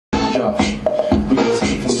go. We're gonna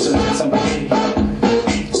take it from somebody.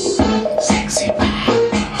 Sexy back.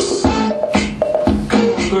 Come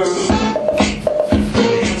on, girl.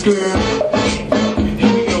 Dance, girl.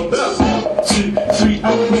 Here we go. 1, 2, 3.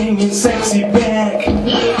 I'm bringing sexy back.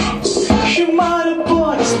 You mighty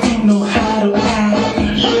boys don't know how to act.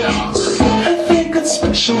 I think it's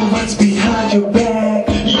special what's behind your back.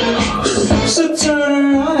 So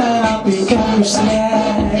turn around and I'll pick up your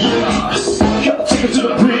slack. Yo, take it to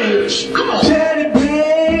the bridge. Daddy,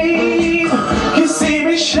 babe. You see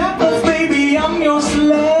me shackles, baby, I'm your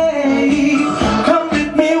slave. Come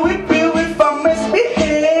with me, whip you if I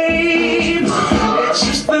misbehave. It's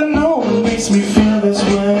just that no one makes me feel this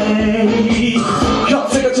way. Yo,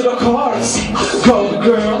 take it to the chorus. Go,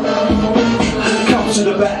 girl. Come to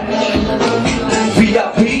the back.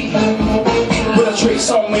 VIP. With a trace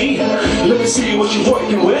on me. Let me see what you're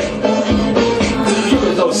working with. Look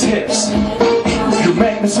at those hips. You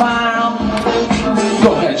make me smile.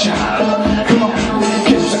 Go ahead, child. Come on,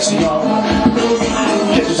 get your sexy on.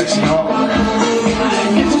 Get your sexy on.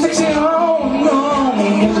 Get your sexy on. No,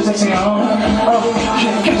 get your sexy on. Oh,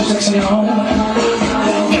 get your sexy on.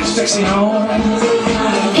 Get your sexy on.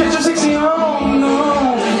 Get your sexy on. No,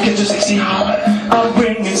 get your sexy on. I'm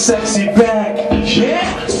bringing sexy back. Yeah.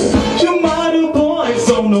 You mighty boys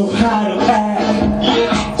don't know how to act.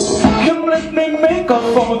 Come let me make up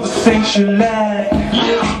for the things you lack.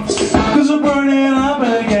 Cause we're burning up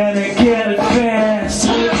and I gotta get it fast.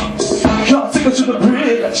 Y'all take it to the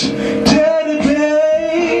bridge. Daddy,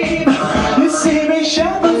 babe. You see me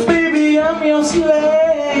shackles, baby, I'm your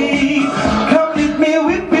slave. Come let me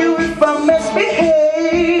whip you if I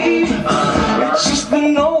misbehave. It's just that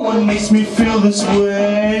no one makes me feel this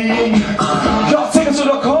way. Y'all take it to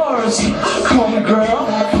the chorus. Come on, girl.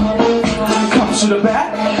 Come to the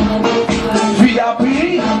back. VIP.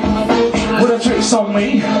 With a trace on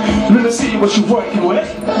me. Let me see what you're working with.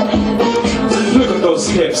 Look at those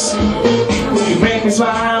hips. You make me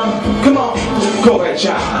smile. Come on. Go ahead,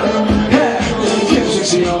 child. Hey, get your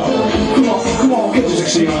sexy on. Come on, get your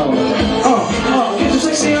sexy on. Get your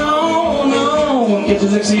sexy on. No, get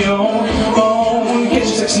your sexy on. Oh, get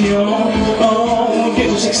your sexy on. Oh, get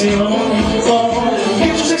your sexy on. Oh,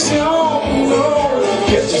 get your sexy on. No,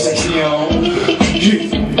 get your sexy on. Yeah.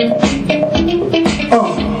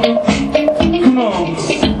 Come on.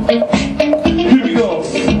 Here we go.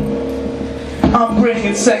 I'm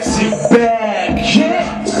bringing sexy back.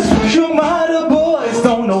 Yeah. You mighty boys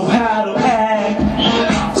don't know how to act.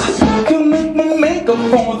 Come let me make up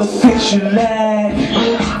for the things you lack.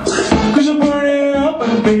 Cause you're burning up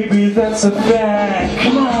and baby that's a fact.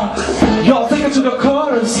 Come on. Y'all take it to the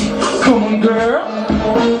chorus. Come on, girl.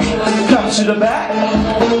 Come to the back.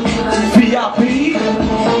 VIP.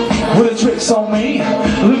 With a tricks on me.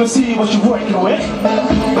 Let me see what you're working with.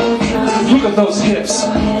 Look at those hips.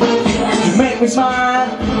 You make me smile.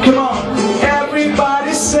 Come on.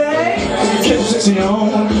 Everybody say, get your sexy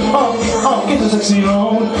on. Get your sexy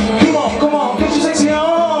on. Come on, get your sexy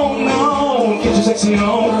on. No, get your sexy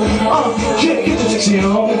on. Yeah, get your sexy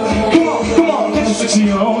on. Come on, get your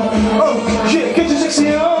sexy on. Yeah, get your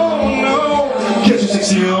sexy on. No, get your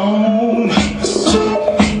sexy on.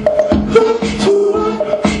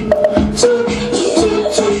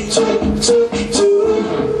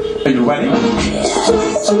 Are you ready?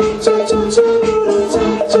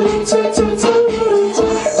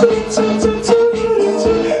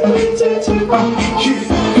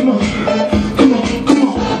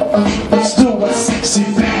 Let's do a sexy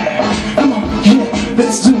bag. Come on, yeah,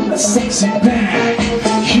 let's do a sexy bag.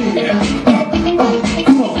 Yeah,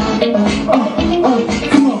 come on, come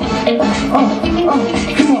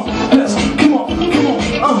on, let's come on.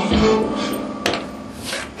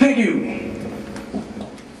 Thank you.